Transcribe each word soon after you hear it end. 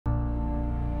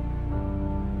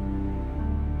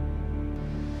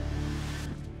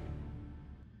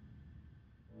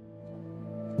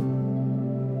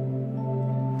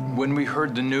When we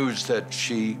heard the news that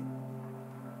she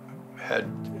had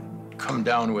come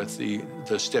down with the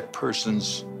stiff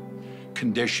person's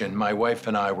condition, my wife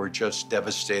and I were just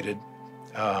devastated.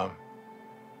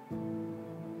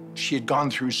 She had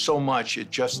gone through so much, it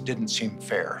just didn't seem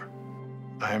fair.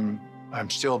 I'm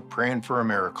still praying for a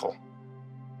miracle.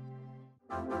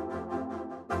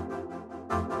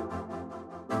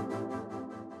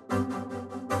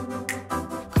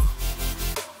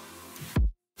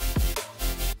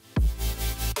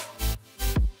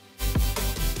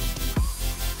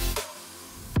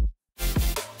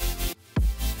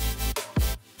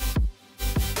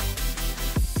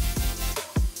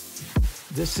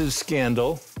 This is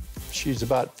Scandal. She's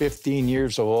about 15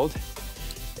 years old,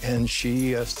 and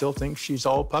she still thinks she's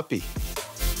all puppy.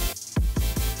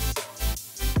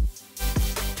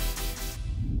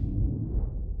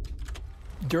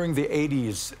 During the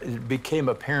 80s, it became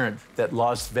apparent that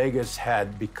Las Vegas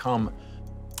had become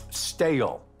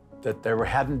stale, that there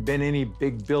hadn't been any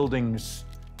big buildings,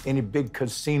 any big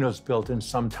casinos built in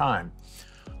some time.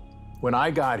 When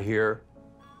I got here,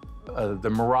 the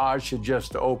Mirage had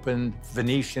just opened,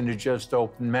 Venetian had just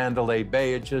opened, Mandalay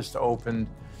Bay had just opened.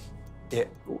 It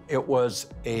was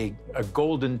a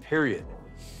golden period.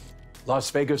 Las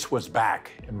Vegas was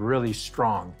back and really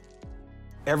strong.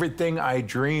 Everything I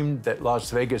dreamed that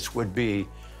Las Vegas would be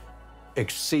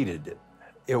exceeded it.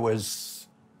 It was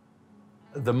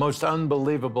the most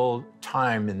unbelievable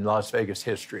time in Las Vegas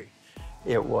history.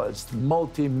 It was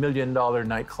multi-million-dollar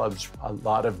nightclubs, a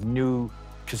lot of new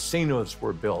casinos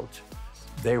were built.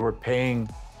 They were paying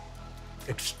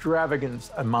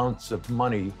extravagant amounts of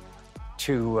money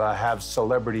to have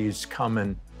celebrities come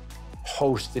and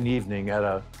host an evening at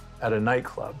a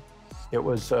nightclub. It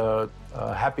was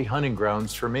happy hunting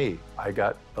grounds for me. I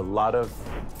got a lot of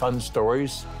fun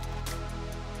stories.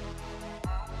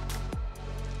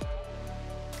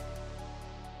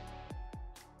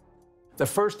 The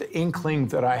first inkling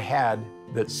that I had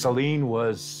that Celine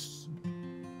was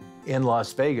in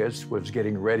Las Vegas, was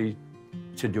getting ready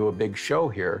to do a big show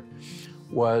here,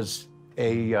 was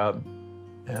an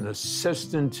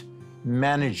assistant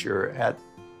manager at,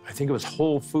 I think it was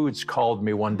Whole Foods, called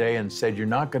me one day and said, "You're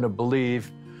not going to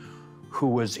believe who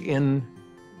was in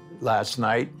last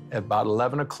night at about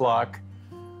 11 o'clock,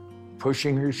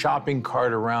 pushing her shopping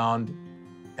cart around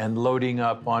and loading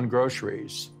up on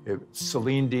groceries." It was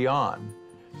Celine Dion.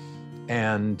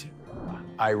 And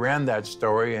I ran that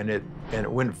story, and it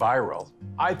went viral.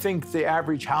 I think the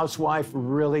average housewife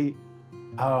really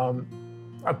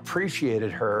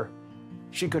appreciated her.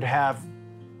 She could have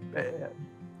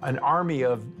an army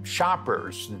of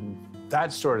shoppers and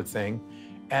that sort of thing,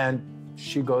 and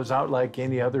she goes out like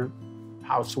any other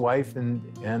housewife and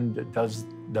does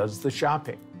the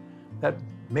shopping. That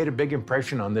made a big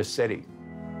impression on this city.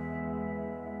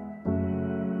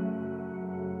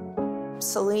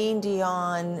 Celine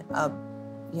Dion,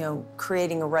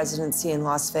 creating a residency in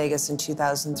Las Vegas in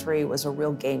 2003 was a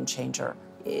real game changer.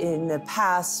 In the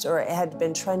past, or it had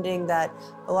been trending that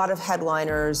a lot of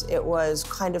headliners, it was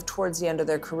kind of towards the end of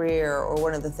their career or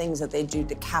one of the things that they do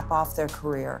to cap off their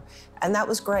career. And that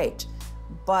was great.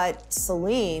 But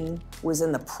Celine was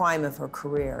in the prime of her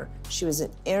career. She was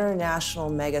an international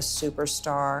mega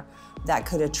superstar that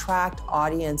could attract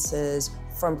audiences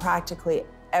from practically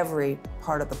every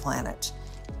part of the planet.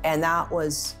 And that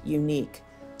was unique.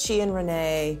 She and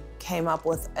Renee came up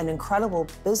with an incredible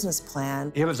business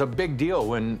plan. It was a big deal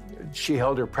when she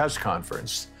held her press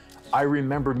conference. I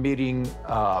remember meeting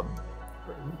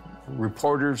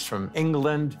reporters from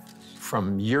England,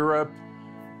 from Europe.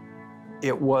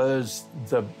 It was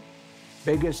the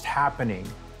biggest happening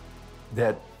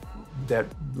that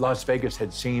Las Vegas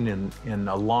had seen in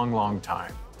a long, long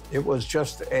time. It was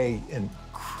just an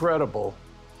incredible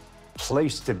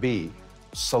place to be.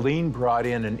 Celine brought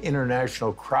in an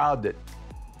international crowd that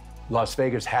Las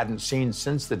Vegas hadn't seen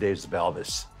since the days of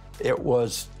Elvis. It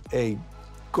was a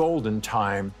golden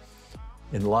time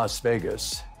in Las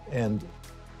Vegas, and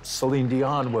Celine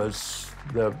Dion was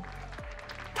the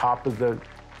top of the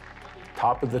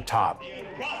top.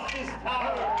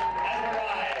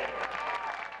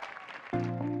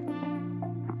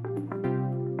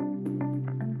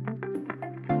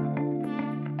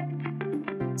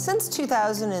 Since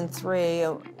 2003,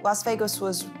 Las Vegas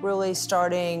was really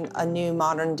starting a new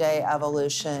modern-day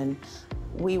evolution.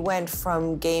 We went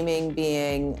from gaming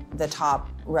being the top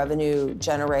revenue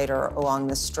generator along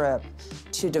the Strip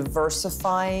to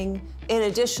diversifying. In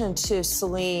addition to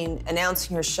Celine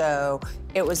announcing her show,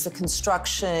 it was the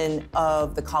construction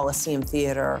of the Coliseum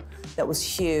Theater that was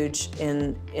huge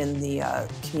in the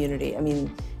community. I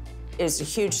mean, it's a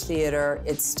huge theater,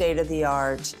 it's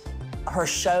state-of-the-art. Her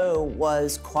show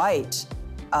was quite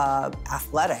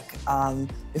athletic.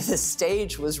 The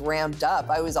stage was ramped up.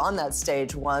 I was on that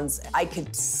stage once. I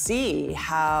could see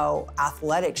how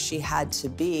athletic she had to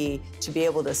be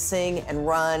able to sing and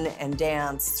run and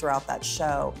dance throughout that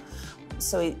show.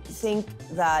 So I think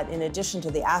that in addition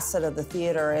to the asset of the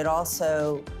theater, it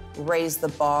also raised the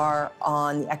bar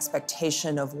on the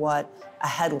expectation of what a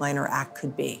headliner act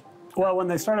could be. Well, when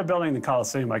they started building the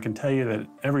Coliseum, I can tell you that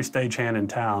every stagehand in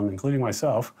town, including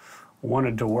myself,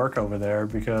 wanted to work over there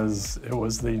because it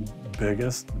was the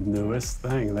biggest, newest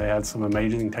thing. They had some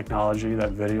amazing technology.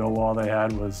 That video wall they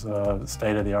had was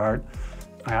state-of-the-art.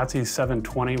 IATSE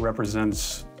 720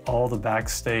 represents all the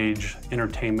backstage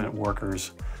entertainment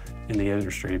workers in the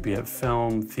industry, be it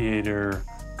film, theater,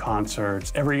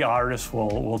 concerts. Every artist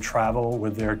will travel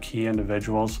with their key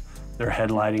individuals, their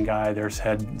head lighting guy, their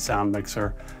head sound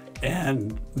mixer,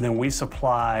 and then we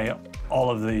supply all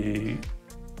of the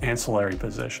ancillary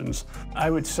positions. I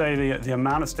would say the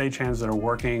amount of stagehands that are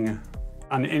working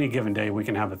on any given day, we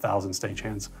can have 1,000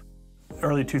 stagehands.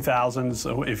 Early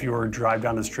 2000s, if you were to drive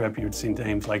down the Strip, you would see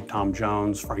names like Tom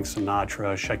Jones, Frank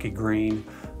Sinatra, Shecky Green,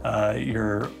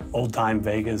 your old-time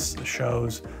Vegas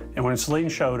shows. And when Celine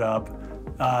showed up,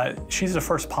 she's the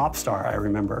first pop star I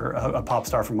remember, a pop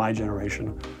star from my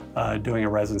generation, doing a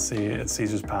residency at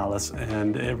Caesar's Palace.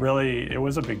 And it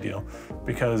was a big deal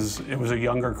because it was a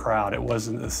younger crowd. It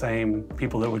wasn't the same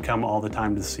people that would come all the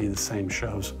time to see the same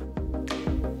shows.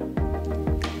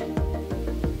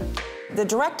 The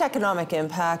direct economic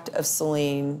impact of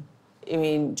Celine, I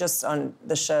mean, just on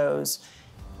the shows,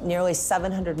 nearly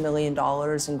 $700 million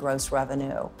in gross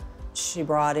revenue. She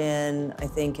brought in, I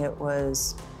think it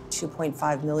was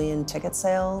 2.5 million ticket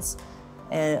sales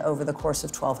and over the course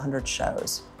of 1,200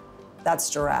 shows. That's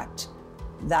direct.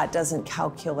 That doesn't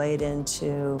calculate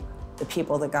into the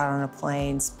people that got on a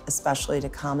plane, especially to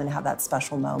come and have that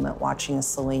special moment watching a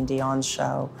Celine Dion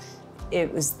show.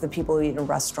 It was the people who eat in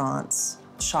restaurants,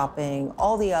 shopping,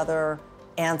 all the other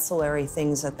ancillary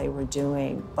things that they were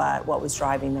doing, but what was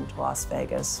driving them to Las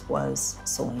Vegas was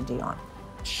Celine Dion.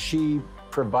 She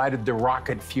provided the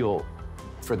rocket fuel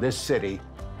for this city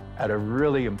at a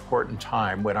really important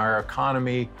time when our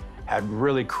economy had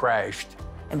really crashed.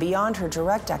 And beyond her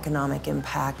direct economic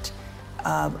impact,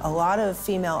 a lot of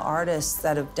female artists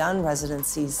that have done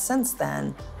residencies since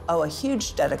then owe a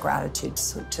huge debt of gratitude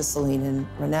to Celine and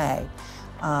Renee.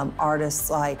 Artists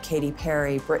like Katy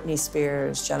Perry, Britney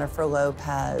Spears, Jennifer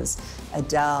Lopez,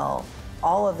 Adele,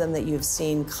 all of them that you've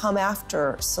seen come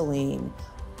after Celine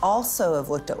also have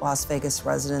looked at Las Vegas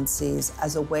residencies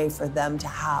as a way for them to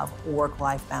have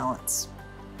work-life balance.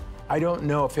 I don't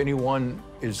know if anyone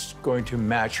is going to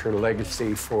match her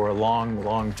legacy for a long,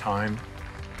 long time.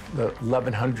 The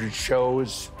 1,100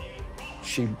 shows,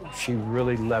 she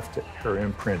really left her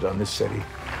imprint on this city.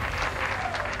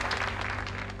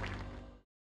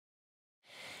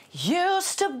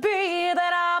 Used to be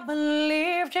that I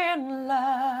believed in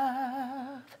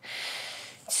love.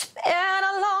 It's been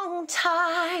a long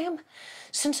time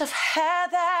since I've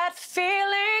had that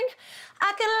feeling.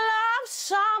 I could love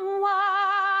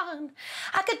someone,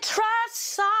 I could trust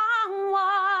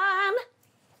someone.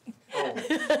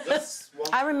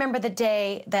 I remember the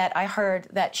day that I heard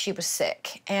that she was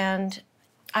sick, and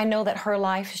I know that her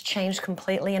life has changed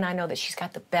completely, and I know that she's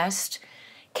got the best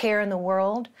care in the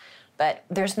world. But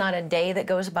there's not a day that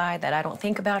goes by that I don't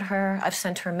think about her. I've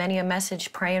sent her many a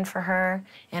message praying for her,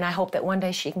 and I hope that one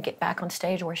day she can get back on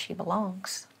stage where she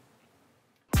belongs.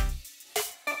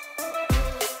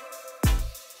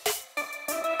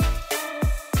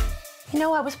 You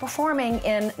know, I was performing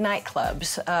in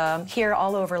nightclubs here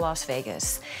all over Las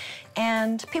Vegas,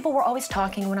 and people were always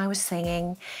talking when I was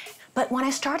singing. But when I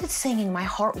started singing, My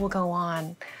Heart Will Go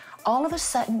On, all of a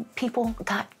sudden, people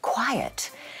got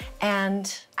quiet,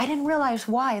 and I didn't realize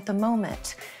why at the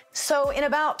moment. So in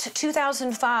about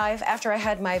 2005, after I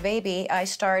had my baby, I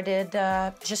started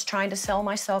just trying to sell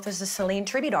myself as a Celine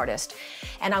tribute artist.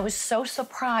 And I was so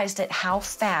surprised at how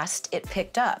fast it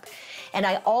picked up. And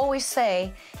I always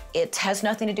say, it has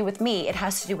nothing to do with me. It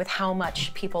has to do with how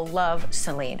much people love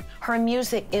Celine. Her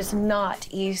music is not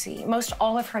easy. Most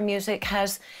all of her music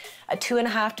has a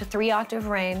 2.5 to 3 octave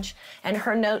range, and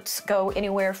her notes go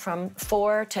anywhere from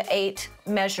 4 to 8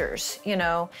 measures, you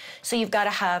know? So you've got to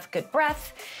have good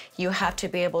breath. You have to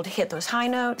be able to hit those high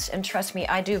notes, and trust me,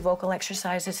 I do vocal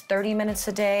exercises 30 minutes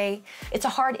a day. It's a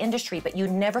hard industry, but you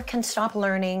never can stop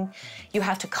learning. You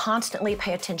have to constantly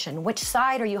pay attention. Which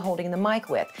side are you holding the mic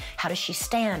with? How does she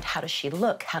stand? How does she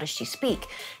look? How does she speak?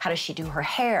 How does she do her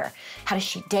hair? How does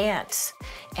she dance?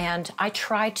 And I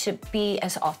try to be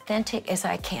as authentic as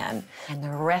I can, and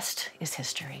the rest is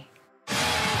history.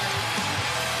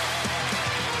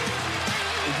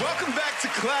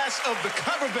 Clash of the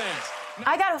Cover Bands.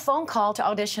 I got a phone call to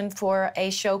audition for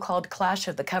a show called Clash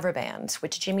of the Cover Bands,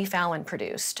 which Jimmy Fallon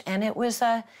produced. And it was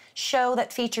a show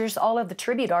that features all of the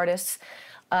tribute artists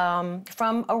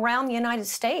from around the United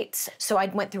States. So I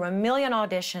went through a million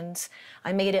auditions.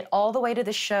 I made it all the way to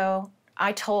the show.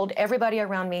 I told everybody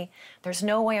around me, there's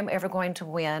no way I'm ever going to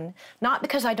win. Not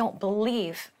because I don't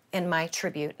believe in my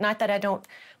tribute, not that I don't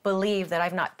believe that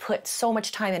I've not put so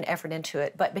much time and effort into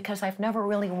it, but because I've never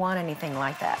really won anything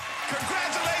like that.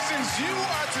 Congratulations, you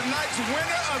are tonight's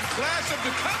winner of Clash of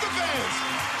the Cover Bands.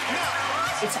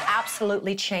 Now, it's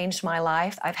absolutely changed my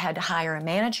life. I've had to hire a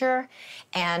manager,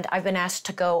 and I've been asked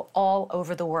to go all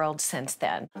over the world since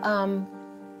then.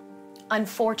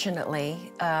 Unfortunately,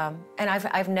 and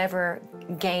I've never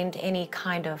gained any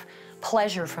kind of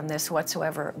pleasure from this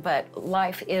whatsoever, but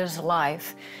life is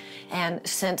life. And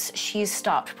since she's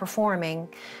stopped performing,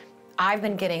 I've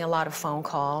been getting a lot of phone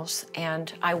calls,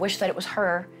 and I wish that it was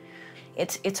her.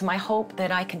 It's my hope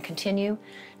that I can continue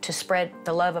to spread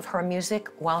the love of her music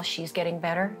while she's getting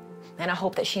better. And I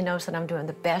hope that she knows that I'm doing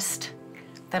the best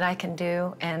that I can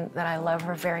do and that I love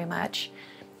her very much.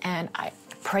 And I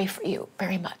pray for you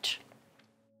very much.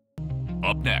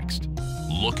 Up next,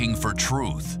 looking for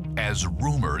truth as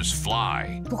rumors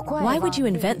fly. Why would you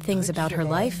invent things about her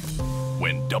life?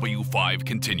 When W5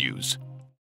 continues.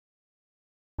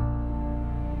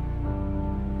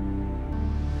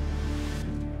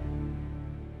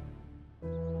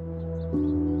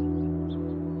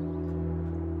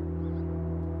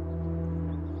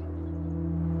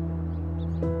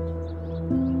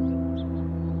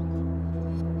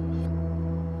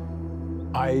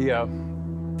 I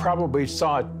probably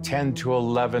saw 10 to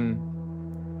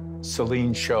 11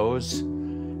 Celine shows,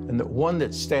 and the one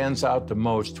that stands out the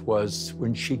most was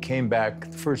when she came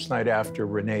back the first night after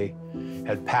Renee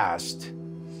had passed,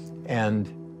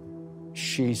 and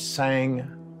she sang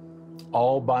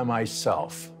All by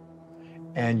Myself,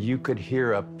 and you could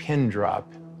hear a pin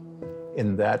drop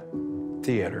in that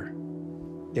theater.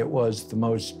 It was the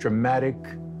most dramatic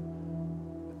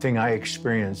thing I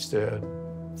experienced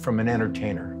from an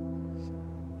entertainer.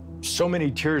 So many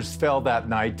tears fell that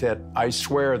night that I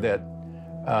swear that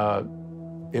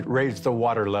it raised the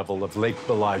water level of Lake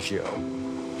Bellagio.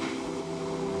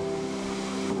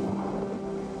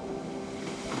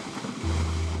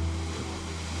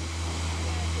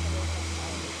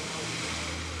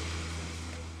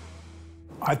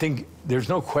 I think there's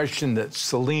no question that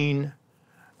Celine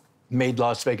made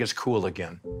Las Vegas cool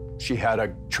again. She had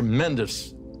a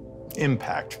tremendous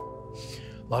impact.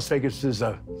 Las Vegas is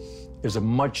a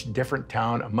much different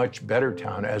town, a much better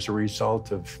town as a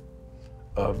result of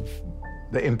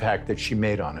the impact that she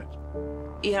made on it.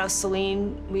 You know,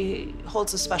 Celine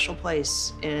holds a special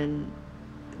place in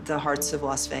the hearts of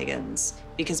Las Vegans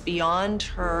because beyond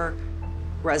her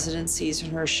residencies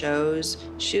and her shows,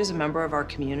 she was a member of our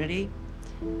community,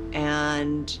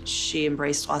 and she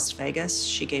embraced Las Vegas.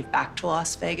 She gave back to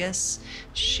Las Vegas.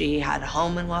 She had a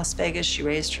home in Las Vegas. She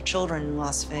raised her children in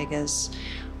Las Vegas.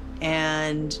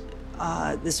 And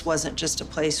this wasn't just a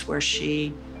place where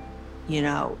she, you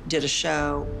know, did a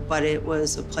show, but it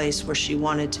was a place where she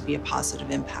wanted to be a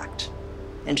positive impact,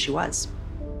 and she was.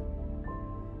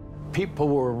 People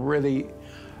were really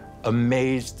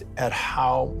amazed at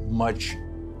how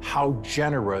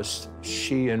generous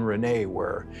she and Renee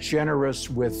were. Generous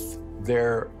with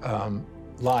their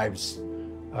lives.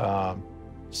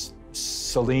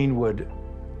 Celine would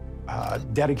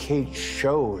dedicate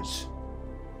shows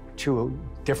to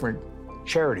different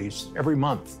charities every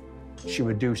month. She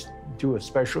would do a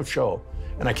special show,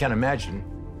 and I can't imagine.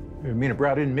 I mean, it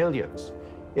brought in millions.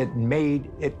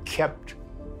 It kept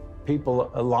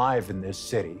people alive in this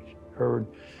city. Her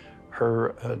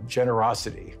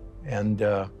generosity, and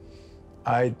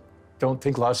I don't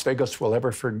think Las Vegas will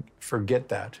ever forget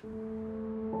that.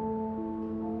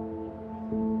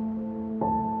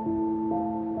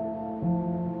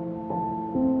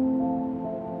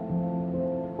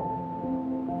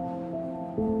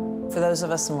 For those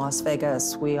of us in Las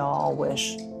Vegas, we all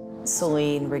wish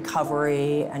Celine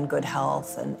recovery and good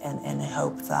health and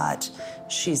hope that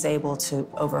she's able to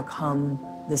overcome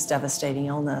this devastating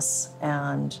illness.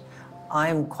 And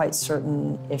I'm quite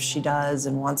certain if she does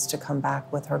and wants to come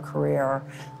back with her career,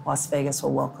 Las Vegas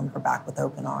will welcome her back with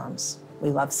open arms. We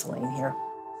love Celine here.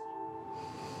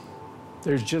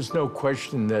 There's just no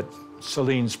question that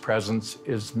Celine's presence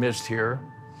is missed here,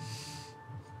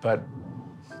 but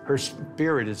her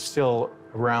spirit is still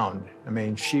around. I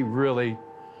mean, she really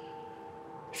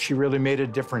made a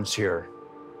difference here.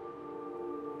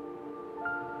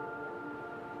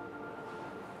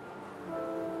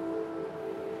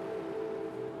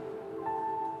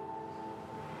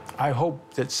 I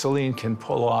hope that Celine can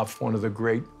pull off one of the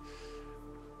great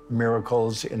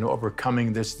miracles in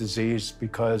overcoming this disease,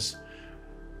 because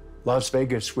Las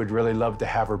Vegas would really love to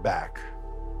have her back.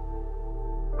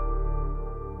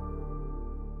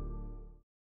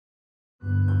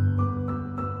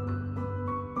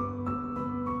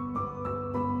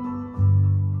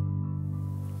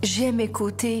 J'ai à mes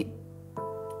côtés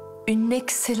une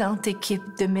excellente équipe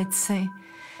de médecins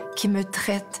qui me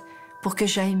traitent pour que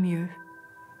j'aille mieux.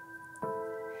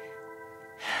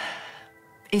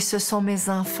 Et ce sont mes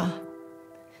enfants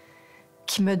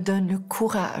qui me donnent le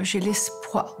courage et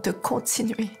l'espoir de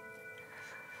continuer.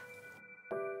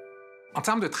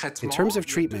 In terms of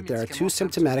treatment, there are two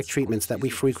symptomatic treatments that we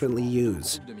frequently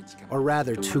use, or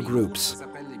rather, two groups.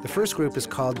 The first group is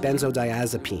called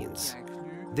benzodiazepines.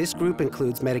 This group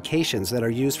includes medications that are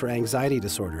used for anxiety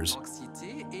disorders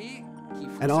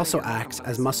and also act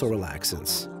as muscle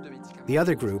relaxants. The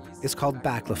other group is called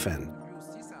baclofen.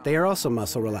 They are also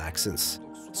muscle relaxants,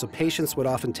 so patients would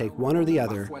often take one or the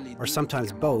other, or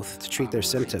sometimes both, to treat their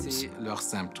symptoms.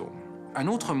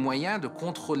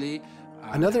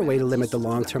 Another way to limit the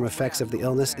long-term effects of the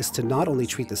illness is to not only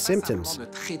treat the symptoms,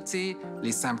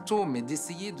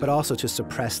 but also to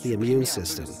suppress the immune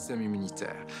system.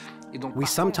 We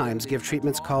sometimes give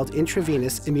treatments called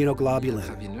intravenous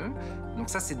immunoglobulin.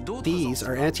 These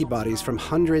are antibodies from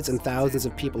hundreds and thousands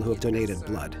of people who have donated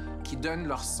blood.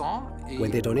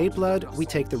 When they donate blood, we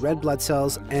take the red blood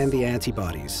cells and the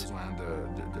antibodies.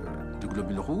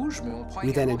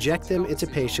 We then inject them into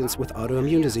patients with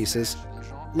autoimmune diseases,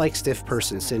 like stiff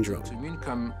person syndrome.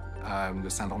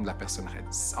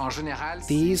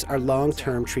 These are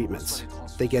long-term treatments.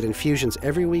 They get infusions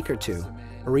every week or two,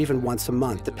 or even once a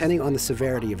month, depending on the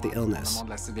severity of the illness.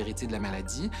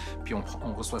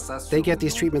 They get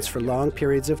these treatments for long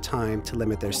periods of time to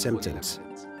limit their symptoms.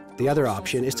 The other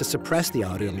option is to suppress the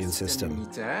autoimmune system.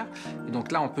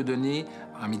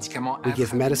 We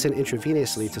give medicine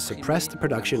intravenously to suppress the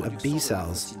production of B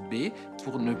cells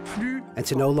and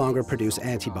to no longer produce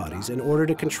antibodies in order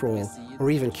to control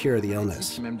or even cure the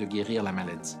illness.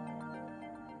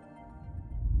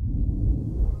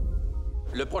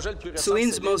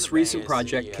 Celine's most recent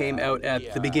project came out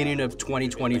at the beginning of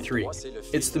 2023.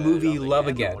 It's the movie Love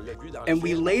Again, and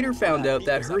we later found out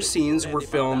that her scenes were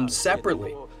filmed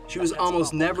separately. She was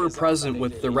almost never present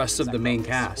with the rest of the main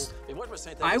cast.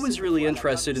 I was really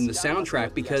interested in the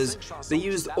soundtrack because they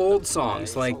used old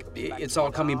songs like It's All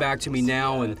Coming Back to Me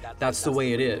Now and That's the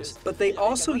Way It Is. But they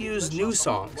also used new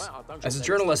songs. As a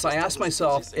journalist, I asked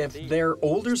myself if they're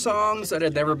older songs that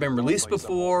had never been released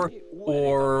before,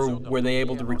 or were they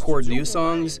able to record new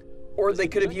songs? Or they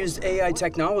could have used AI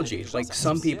technology, like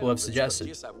some people have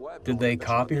suggested. Did they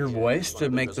copy her voice to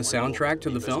make the soundtrack to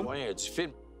the film?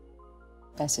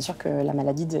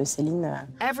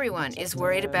 Everyone is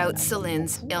worried about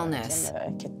Celine's illness.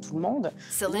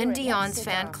 Celine Dion's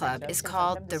fan club is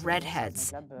called the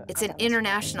Redheads. It's an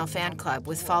international fan club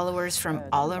with followers from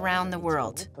all around the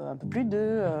world.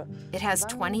 It has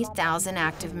 20,000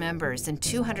 active members and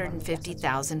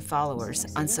 250,000 followers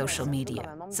on social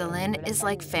media. Celine is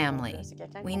like family.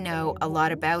 We know a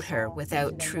lot about her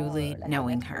without truly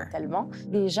knowing her.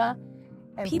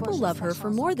 People love her for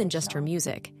more than just her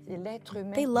music.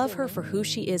 They love her for who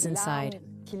she is inside,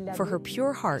 for her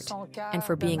pure heart, and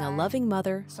for being a loving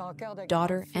mother,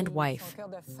 daughter, and wife.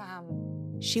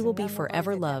 She will be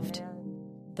forever loved.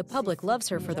 The public loves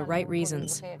her for the right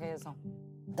reasons.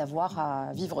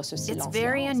 It's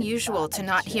very unusual to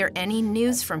not hear any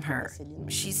news from her.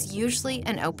 She's usually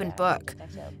an open book.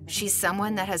 She's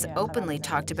someone that has openly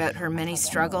talked about her many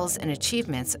struggles and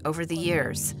achievements over the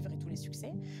years.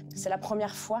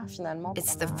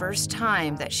 It's the first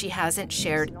time that she hasn't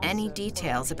shared any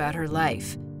details about her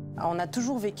life.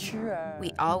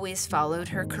 We always followed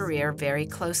her career very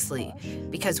closely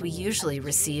because we usually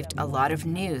received a lot of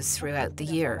news throughout the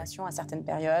year.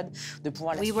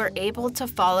 We were able to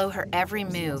follow her every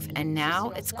move, and now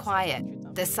it's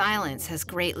quiet. The silence has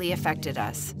greatly affected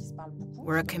us.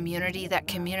 We're a community that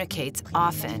communicates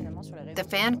often. The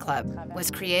fan club was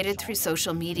created through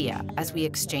social media as we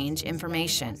exchange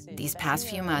information. These past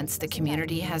few months, the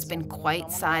community has been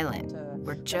quite silent.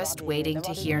 We're just waiting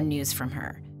to hear news from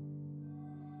her.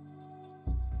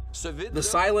 The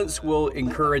silence will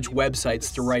encourage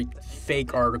websites to write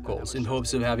fake articles in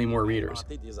hopes of having more readers.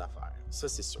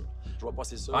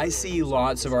 I see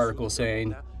lots of articles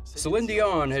saying, Celine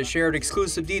Dion has shared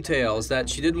exclusive details that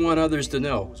she didn't want others to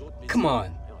know. Come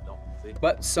on.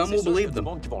 But some will believe them.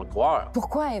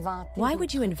 Why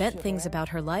would you invent things about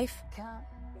her life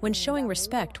when showing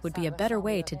respect would be a better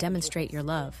way to demonstrate your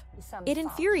love? It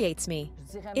infuriates me.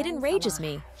 It enrages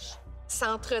me.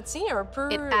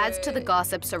 It adds to the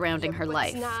gossip surrounding her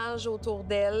life.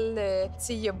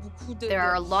 There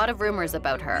are a lot of rumors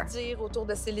about her.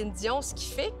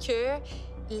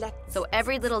 So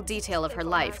every little detail of her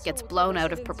life gets blown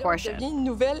out of proportion.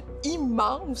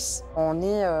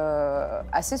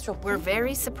 We're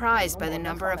very surprised by the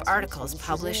number of articles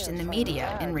published in the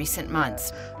media in recent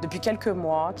months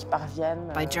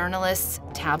by journalists,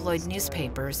 tabloid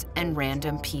newspapers, and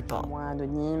random people.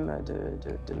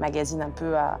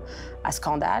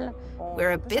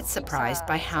 We're a bit surprised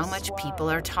by how much people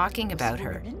are talking about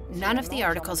her. None of the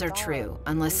articles are true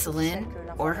unless Celine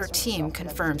or her team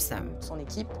confirms them.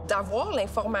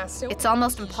 It's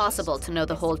almost impossible to know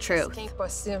the whole truth.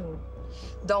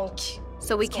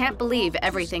 So we can't believe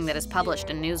everything that is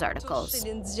published in news articles.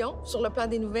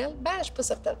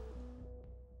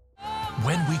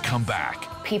 When we come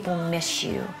back, People miss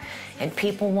you, and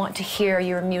people want to hear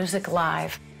your music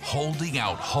live. holding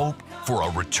out hope for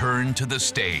a return to the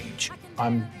stage.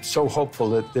 I'm so hopeful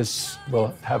that this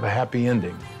will have a happy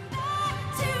ending.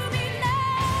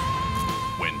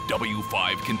 When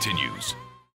W5 continues.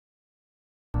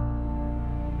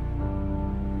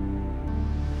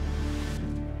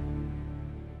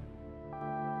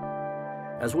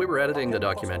 As we were editing the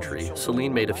documentary,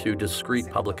 Celine made a few discreet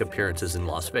public appearances in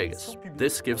Las Vegas.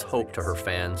 This gives hope to her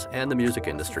fans and the music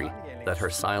industry that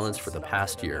her silence for the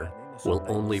past year will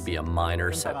only be a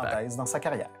minor setback.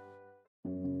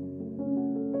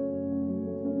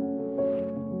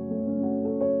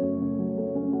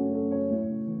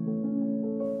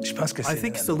 I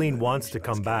think Celine wants to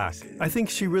come back. I think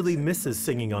she really misses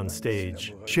singing on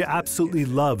stage. She absolutely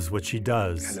loves what she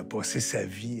does.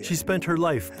 She spent her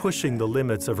life pushing the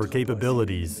limits of her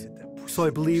capabilities. So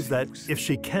I believe that if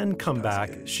she can come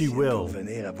back, she will.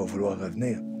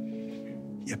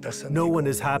 No one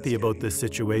is happy about this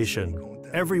situation.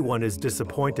 Everyone is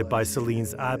disappointed by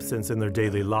Celine's absence in their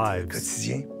daily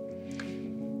lives.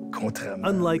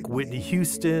 Unlike Whitney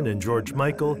Houston and George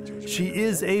Michael, she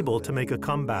is able to make a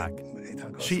comeback.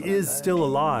 She is still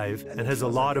alive and has a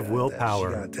lot of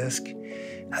willpower.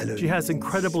 She has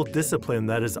incredible discipline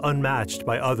that is unmatched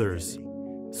by others.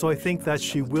 So I think that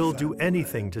she will do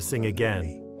anything to sing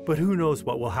again. But who knows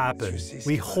what will happen?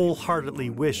 We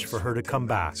wholeheartedly wish for her to come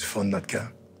back.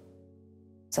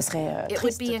 It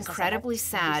would be incredibly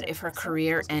sad if her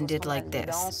career ended like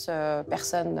this.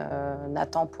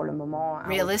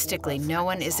 Realistically, no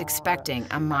one is expecting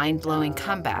a mind-blowing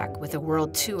comeback with a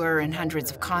world tour and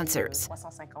hundreds of concerts.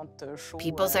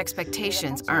 People's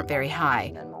expectations aren't very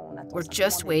high. We're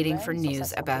just waiting for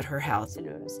news about her health.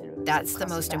 That's the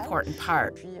most important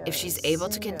part. If she's able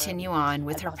to continue on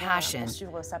with her passion,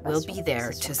 we'll be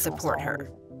there to support her.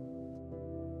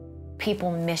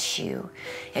 People miss you,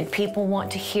 and people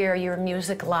want to hear your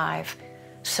music live.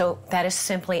 So that is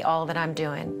simply all that I'm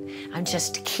doing. I'm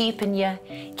just keeping you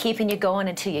going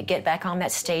until you get back on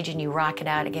that stage and you rock it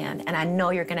out again. And I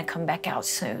know you're gonna come back out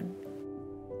soon.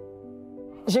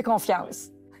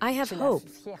 I have hope.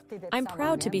 I'm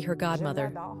proud to be her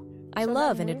godmother. I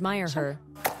love and admire her.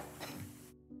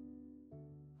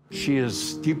 She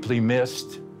is deeply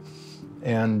missed,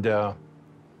 and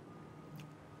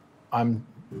I'm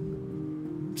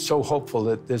so hopeful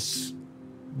that this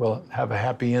will have a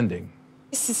happy ending.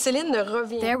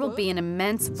 There will be an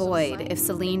immense void if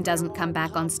Celine doesn't come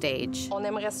back on stage.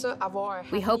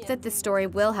 We hope that this story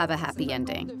will have a happy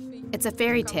ending. It's a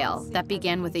fairy tale that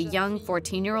began with a young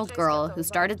 14-year-old girl who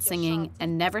started singing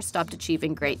and never stopped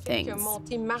achieving great things.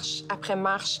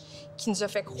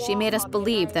 She made us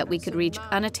believe that we could reach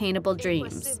unattainable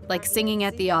dreams, like singing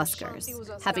at the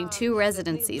Oscars, having 2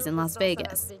 residencies in Las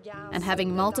Vegas, and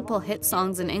having multiple hit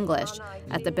songs in English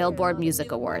at the Billboard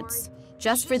Music Awards.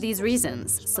 Just for these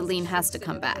reasons, Celine has to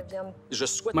come back.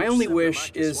 My only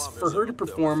wish is for her to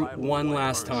perform one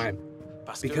last time,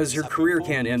 because her career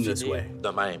can't end this way.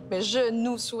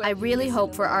 I really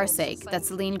hope for our sake that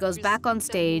Celine goes back on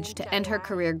stage to end her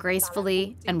career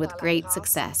gracefully and with great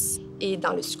success.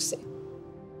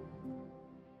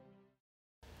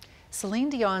 Celine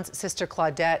Dion's sister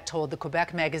Claudette told the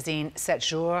Quebec magazine 7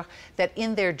 Jours that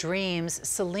in their dreams,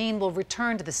 Celine will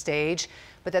return to the stage,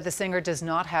 but that the singer does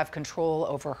not have control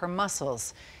over her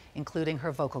muscles, including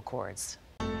her vocal cords.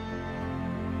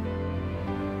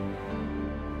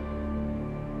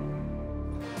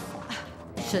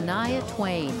 Shania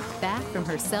Twain, back from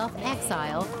her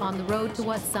self-exile on the road to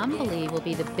what some believe will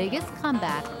be the biggest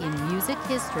comeback in music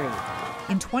history.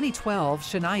 In 2012,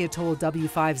 Shania told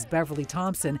W5's Beverly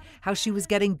Thompson how she was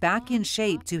getting back in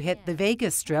shape to hit the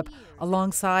Vegas Strip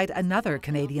alongside another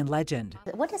Canadian legend.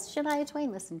 What does Shania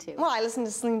Twain listen to? Well, I listen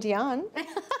to Celine Dion.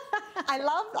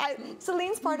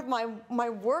 Celine's part of my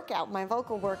workout, my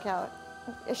vocal workout.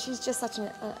 She's just such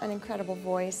an incredible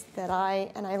voice that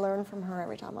I learn from her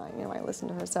every time I listen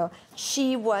to her. So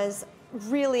she was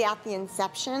really at the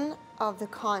inception of the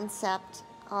concept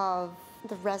of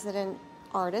the resident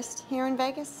artist here in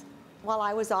Vegas. While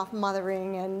I was off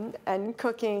mothering and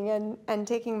cooking and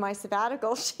taking my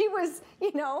sabbatical, she was,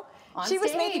 she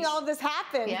was making all of this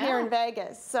happen here in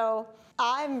Vegas. So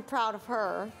I'm proud of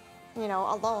her,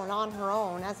 alone, on her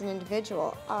own, as an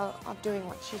individual, of doing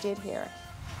what she did here.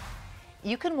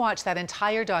 You can watch that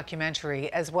entire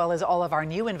documentary, as well as all of our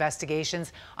new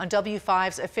investigations, on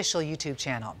W5's official YouTube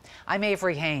channel. I'm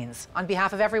Avery Haynes. On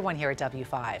behalf of everyone here at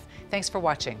W5, thanks for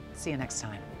watching. See you next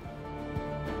time.